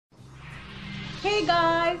Hey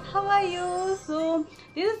guys, how are you? So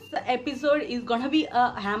this episode is gonna be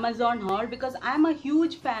a Amazon haul because I'm a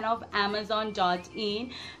huge fan of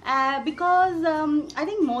Amazon.in because I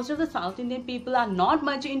think most of the South Indian people are not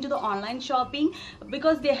much into the online shopping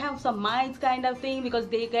because they have some mites kind of thing, because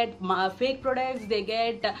they get fake products, they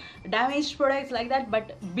get damaged products like that.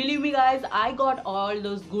 But believe me guys, I got all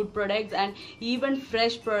those good products and even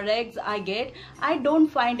fresh products I don't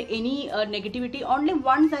find any negativity. Only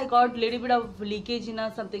once I got little bit of leakage in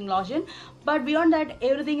a something lotion, but beyond that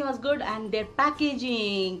everything was good. And their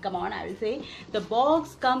packaging, come on, I will say the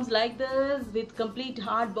box comes like this with complete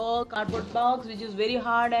cardboard box, which is very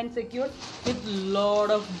hard and secure, with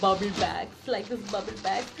lot of bubble bags. Like this bubble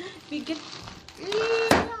bags we get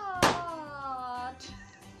lot.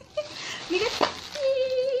 we get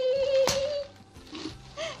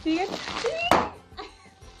we get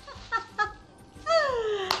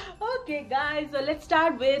Okay guys, so let's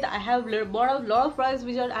start with, I have bought a lot of products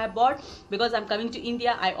which I bought because I'm coming to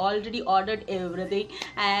India. I already ordered everything,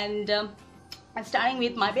 and I'm starting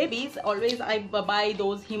with my babies. Always I buy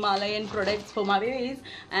those Himalayan products for my babies,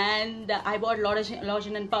 and I bought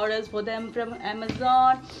lotion and powders for them from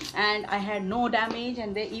Amazon, and I had no damage.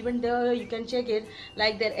 And they, even though you can check it,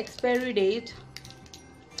 like their expiry date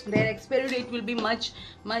will be much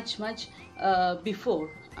before,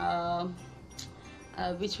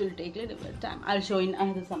 which will take a little bit of time. I'll show in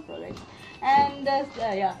another some products. And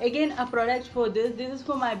yeah, again a product for this is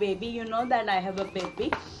for my baby. You know that I have a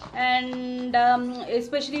baby, and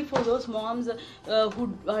especially for those moms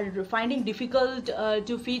who are finding difficult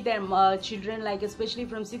to feed their children, like especially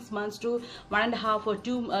from 6 months to 1.5 or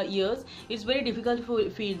 2 years. It's very difficult to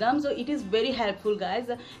feed them, so it is very helpful guys.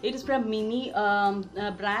 It is from Mimi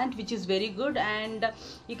brand, which is very good, and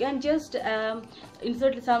you can just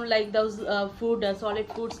insert some like those solid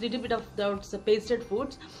foods, little bit of those pasted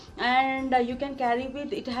foods, and you can carry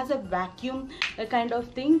with it. Has a vacuum kind of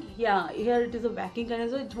thing. Yeah, here it is a vacuum kind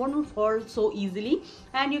of, so it won't fall so easily,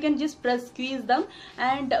 and you can just squeeze them,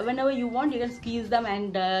 and whenever you want you can squeeze them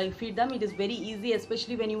and feed them. It is very easy,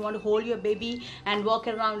 especially when you want to hold your baby and walk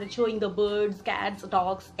around and showing the birds, cats,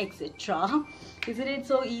 dogs, etc. Isn't it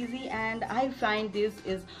so easy? And I find this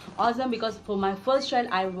is awesome because for my first child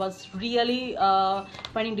I was really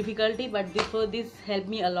finding difficulty, but before this helped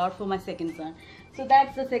me a lot for my second son. So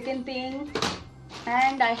that's the second thing.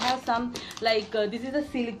 And I have some like this is a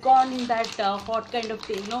silicone in that hot kind of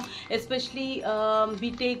thing, you know, especially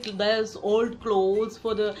we take those old clothes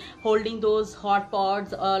for the holding those hot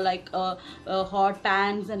pots, like hot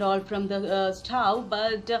pans and all from the stove.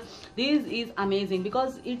 But this is amazing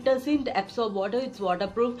because it doesn't absorb water, it's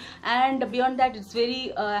waterproof, and beyond that it's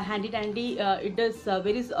very handy dandy. It does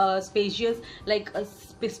very spacious, like a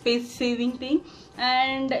space saving thing,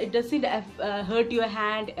 and it doesn't hurt your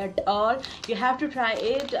hand at all. You have to try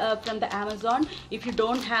it from the Amazon if you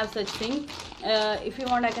don't have such thing. If you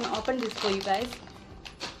want, I can open this for you guys.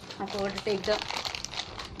 I forgot to take the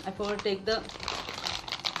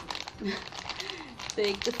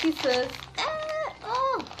take the scissors.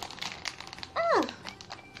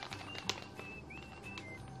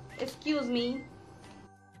 Excuse me.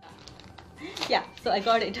 Yeah, so I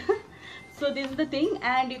got it. So this is the thing,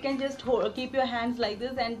 and you can just keep your hands like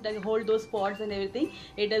this and hold those pots and everything.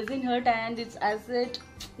 It doesn't hurt, and it's acid.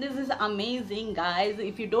 This is amazing guys.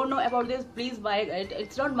 If you don't know about this, please buy it.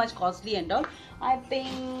 It's not much costly and all. I think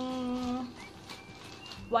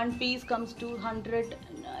one piece comes 200,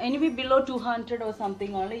 anyway below 200 or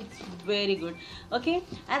something only. It's very good. Okay,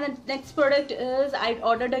 and the next product is, I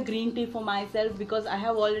ordered a green tea for myself because I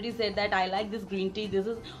have already said that I like this green tea. This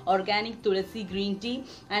is organic tulsi green tea,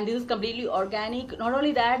 and this is completely organic. Not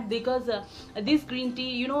only that, because this green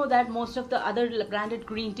tea, you know that most of the other branded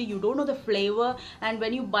green tea, you don't know the flavor, and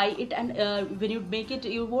when you buy it and when you make it,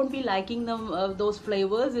 you won't be liking them those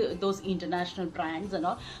flavors, those international brands and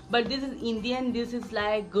all. But this is Indian. This is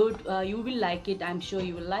like good. You will like it. I'm sure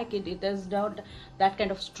you will like it. It is not that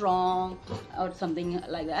kind of strong or something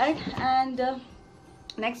like that. And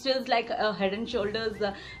next is like Head and Shoulders.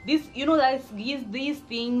 This, you know guys, these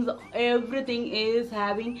things, everything is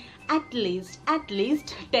having at least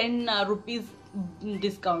 10 rupees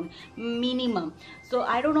discount minimum. So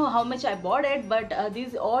I don't know how much I bought it, but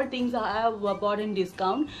these all things I have bought in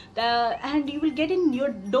discount, and you will get in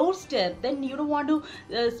your doorstep. Then you don't want to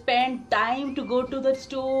spend time to go to the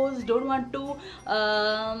stores, don't want to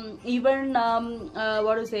even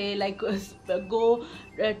what to say, like go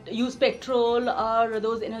use petrol or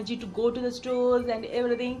those energy to go to the stores and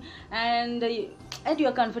everything. And at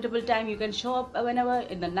your comfortable time you can show up whenever,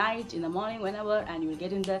 in the night, in the morning, whenever, and you will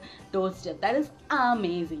get in the doorstep. That is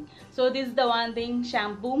amazing. So this is the one thing.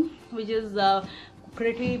 shampoo, which is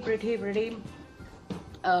pretty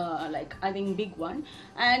like I think big one.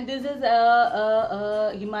 And this is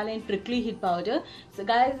a Himalayan prickly heat powder. So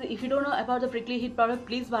guys, if you don't know about the prickly heat powder,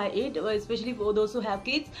 please buy it, especially for those who have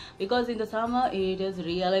kids, because in the summer it is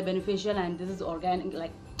really beneficial, and this is organic,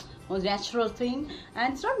 like most natural thing,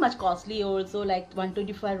 and it's not much costly also, like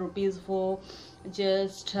 125 rupees for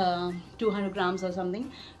just 200 grams or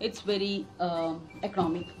something. It's very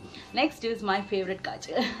economic. Next is my favorite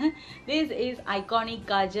kajal. This is iconic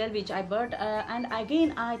kajal which I bought, and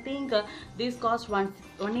again I think this cost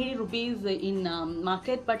 180 rupees in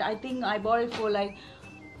market, but I think I bought it for like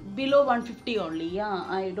below 150 only. Yeah,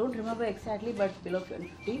 I don't remember exactly, but below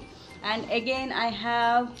 150. And again I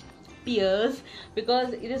have Pears, because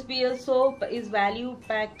this Pears soap is value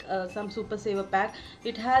pack, some super saver pack.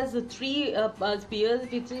 It has 3 Pears,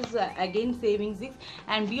 which is again saving 6.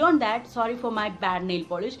 And beyond that, sorry for my bad nail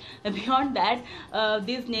polish, beyond that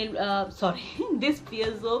this this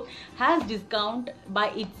Pears soap has discount by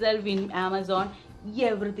itself in Amazon.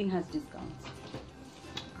 Everything has discounts.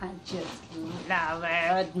 I just love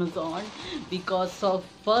Amazon because of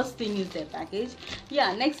first thing is their package.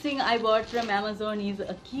 Yeah, next thing I bought from Amazon is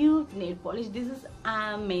a cute nail polish. This is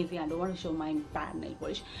amazing. I don't want to show my bad nail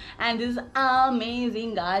polish. And this is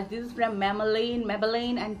amazing, guys. This is from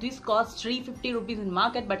Maybelline, and this costs 350 rupees in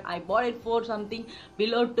market, but I bought it for something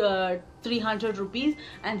below 300 rupees.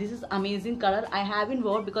 And this is amazing color. I haven't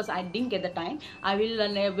worn because I didn't get the time. I will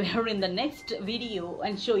wear in the next video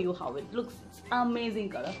and show you how it looks. It's amazing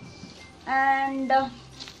color. And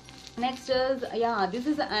next is, yeah, this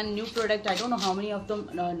is a new product. I don't know how many of them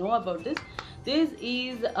know about this. This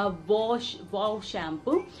is a Wow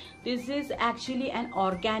shampoo. This is actually an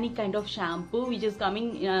organic kind of shampoo which is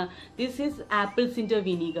coming. This is apple cider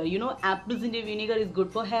vinegar. You know, apple cider vinegar is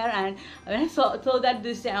good for hair, and so that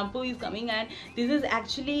this shampoo is coming. And this is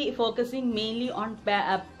actually focusing mainly on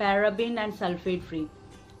paraben and sulfate free.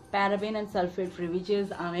 Which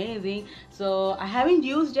is amazing. So I haven't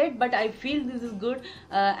used it, but I feel this is good,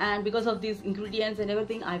 and because of these ingredients and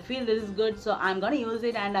everything, I feel this is good. So I'm gonna use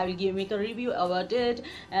it, and I will make a review about it.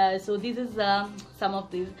 So this is some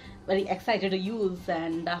of these, very excited to use.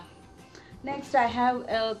 And next I have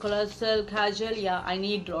a colossal kajal. Yeah, I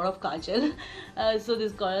need a lot of kajal. So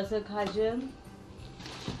this colossal kajal.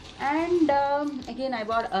 And again I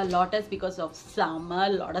bought a Lotus because of summer.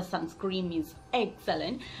 Lotus sunscreen is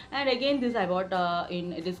excellent. And again this I bought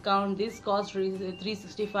in a discount. This cost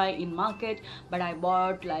 365 in market, but I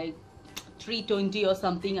bought like 320 or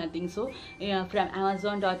something, I think so, yeah, from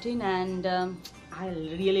Amazon.in. And I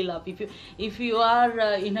really love, if you are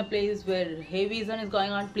in a place where heavy sun is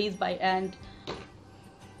going on, please buy and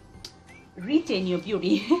retain your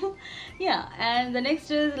beauty. Yeah. And the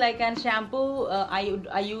next is like an shampoo.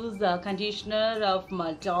 I use conditioner of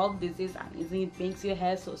my Dove. This is amazing. It makes your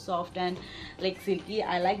hair so soft and like silky.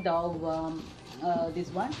 I like Dove this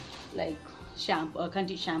one, like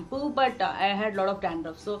shampoo, but I had a lot of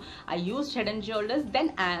dandruff, so I used Head and Shoulders,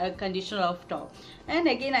 then a conditioner of Dove. And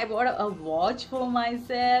again I bought a watch for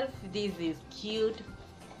myself. This is cute.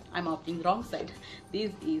 I'm opting wrong side.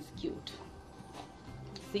 This is cute.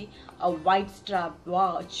 See, a white strap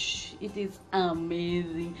watch. It is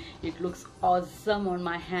amazing. It looks awesome on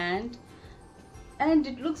my hand, and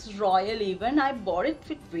it looks royal even. I bought it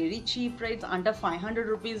with very cheap rates, under 500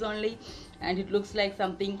 rupees only, and it looks like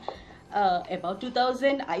something about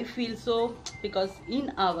 2000. I feel so, because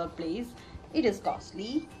in our place it is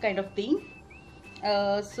costly kind of thing.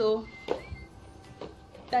 So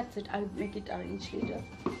that's it. I'll make it arrange later.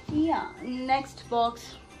 Yeah, next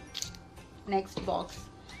box.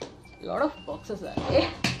 A lot of boxes are there.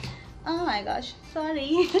 Oh my gosh,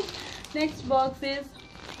 sorry. Next box is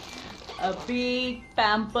a big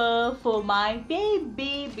Pamper for my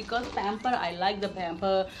baby, because Pamper, I like the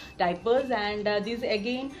Pamper diapers. And this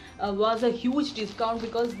again was a huge discount,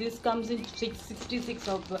 because this comes in 666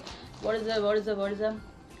 of what is the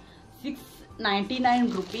 699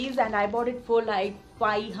 rupees, and I bought it for like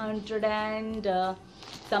 500 and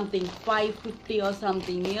something, 550 or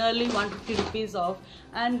something, nearly 150 rupees off.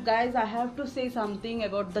 And guys, I have to say something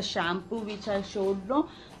about the shampoo which I showed. No,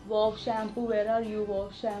 Wow shampoo, where are you, Wow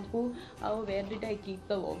shampoo? Oh, where did I keep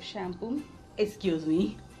the Wow shampoo? Excuse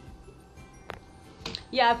me.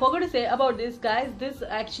 Yeah, I forgot to say about this, guys. This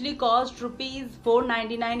actually cost rupees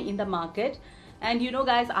 499 in the market. And you know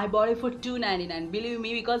guys, I bought it for $2.99. Believe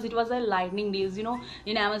me, because it was a lightning deals. You know,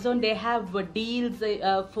 in Amazon they have deals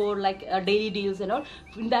for like daily deals and all.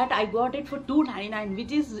 In that I got it for $2.99,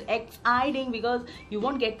 which is exciting because you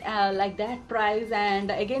won't get like that price.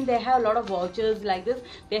 And again, they have a lot of vouchers like this.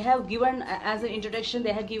 They have given as an introduction,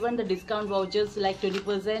 they have given the discount vouchers like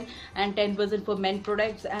 20% and 10% for men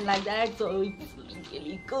products and like that. So it's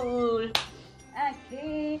really cool.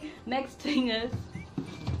 Okay, next thing is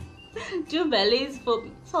two bellies for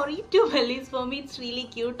me. It's really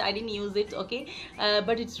cute. I didn't use it, okay,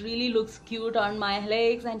 but it really looks cute on my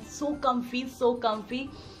legs and so comfy.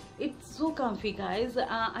 It's so comfy, guys.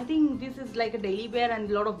 I think this is like a daily wear and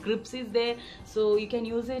a lot of grips is there, so you can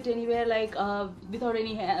use it anywhere, like without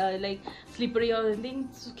any like slippery or anything.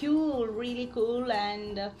 It's cute, really cool.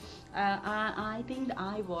 And I think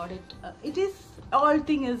I bought it. It is, all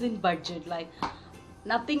thing is in budget, like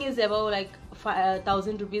nothing is above like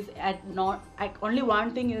 1,000 rupees. At not, only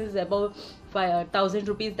one thing is above 1,000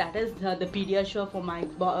 rupees, that is the PEDIASURE for my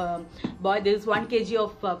boy. There is 1 kg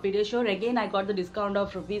of PEDIASURE. Again, I got the discount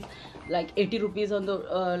of rupees like 80 rupees on the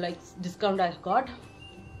like discount I got,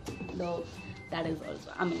 though that is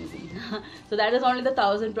also amazing. So that is only the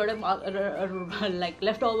 1,000 product like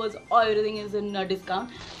leftovers, or everything is in discount.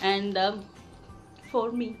 And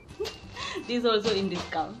for me this also in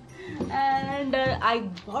discount. And I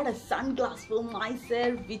bought a sunglass for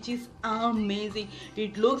myself, which is amazing.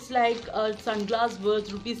 It looks like a sunglass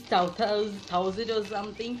worth rupees 1,000 or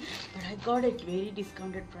something, but I got it very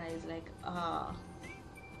discounted price, like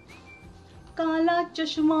Kala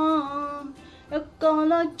Chashma,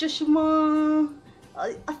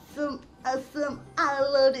 awesome, I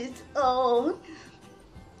love it all.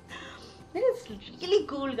 That is really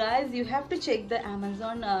cool, guys. You have to check the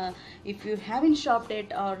Amazon if you haven't shopped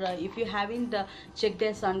it, or if you haven't checked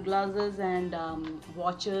their sunglasses and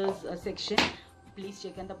watches section. Please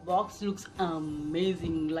check. And the box looks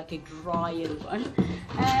amazing, like a royal one.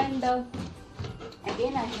 And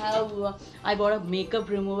again, I bought a makeup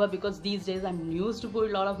remover, because these days I'm used to put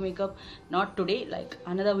a lot of makeup. Not today, like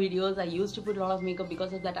another videos I used to put a lot of makeup.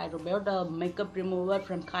 Because of that, I bought a makeup remover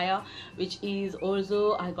from Kaya, which is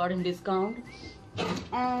also I got in discount.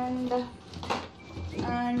 And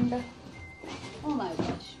oh my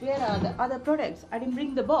gosh, where are the other products? I didn't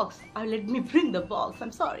bring the box. Let me bring the box,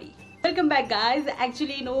 I'm sorry. Welcome back, guys.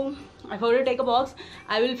 Actually, no, I forgot to take a box.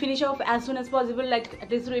 I will finish off as soon as possible, like at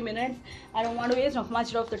least 3 minutes. I don't want to waste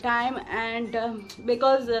much of the time. And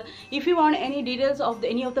because if you want any details of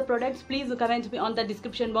any of the products, please comment me on the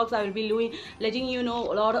description box. I will be letting you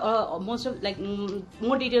know a lot, most of like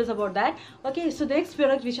more details about that. Okay, so the next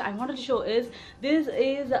product which I wanted to show is this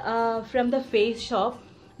is from the Face Shop.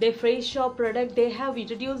 The Face Shop product, they have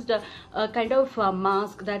introduced a kind of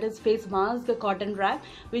mask, that is face mask, a cotton wrap,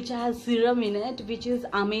 which has serum in it, which is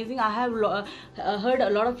amazing. I have heard a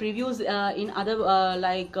lot of reviews in other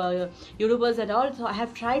like YouTubers and all, so I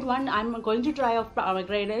have tried one. I'm going to try of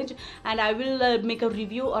pomegranate, and I will make a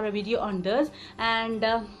review or a video on this. And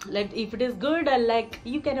if it is good, like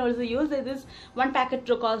you can also use it. This one packet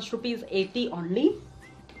costs rupees 80 only.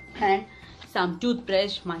 And some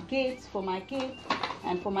toothbrush, for my kids,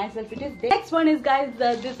 and for myself it is there. Next one is, guys,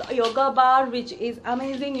 this yoga bar, which is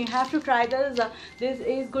amazing. You have to try this. This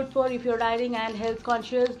is good for if you're dieting and health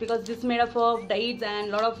conscious, because this is made up of dates and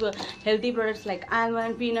a lot of healthy products like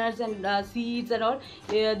almond, peanuts, and seeds and all.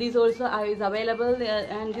 This also is available,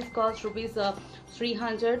 and this costs rupees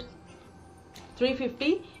 300,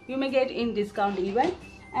 350. You may get in discount even.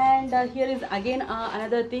 And here is again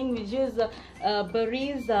another thing, which is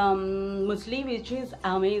berries muesli, which is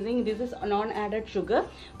amazing. This is non-added sugar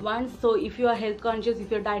one, so if you are health conscious, if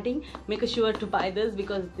you're dieting, make sure to buy this,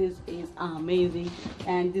 because this is amazing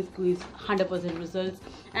and this gives 100% results.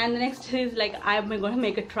 And the next is, like, I'm going to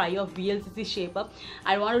make a try of VLCC shape up.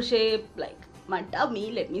 I want to shape like my tummy.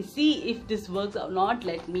 Let me see if this works or not.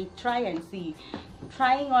 Let me try and see.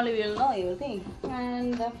 Trying only will know everything.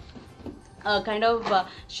 And kind of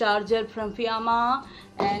shower gel from Fiyama,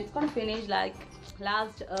 and it's gonna finish like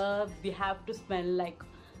last. We have to smell like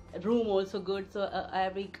room also good, so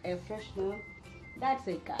every air freshener. That's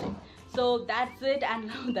it, guys. So that's it.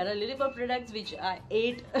 And there are little products which are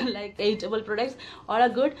 8 like 8 products, all are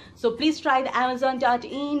good. So please try the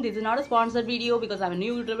Amazon.in. This is not a sponsored video, because I'm a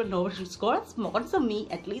new YouTuber. Nobody is going to sponsor me,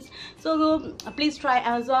 at least. So please try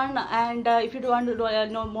Amazon. And if you want to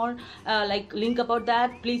know more like link about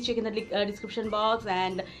that, please check in the description box.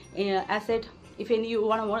 And as said, if you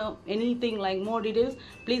want to know anything like more details,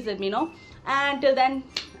 please let me know. And till then,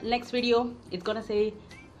 next video, it's gonna say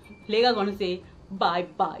Lega gonna say bye.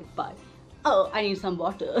 Oh, I need some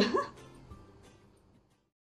water.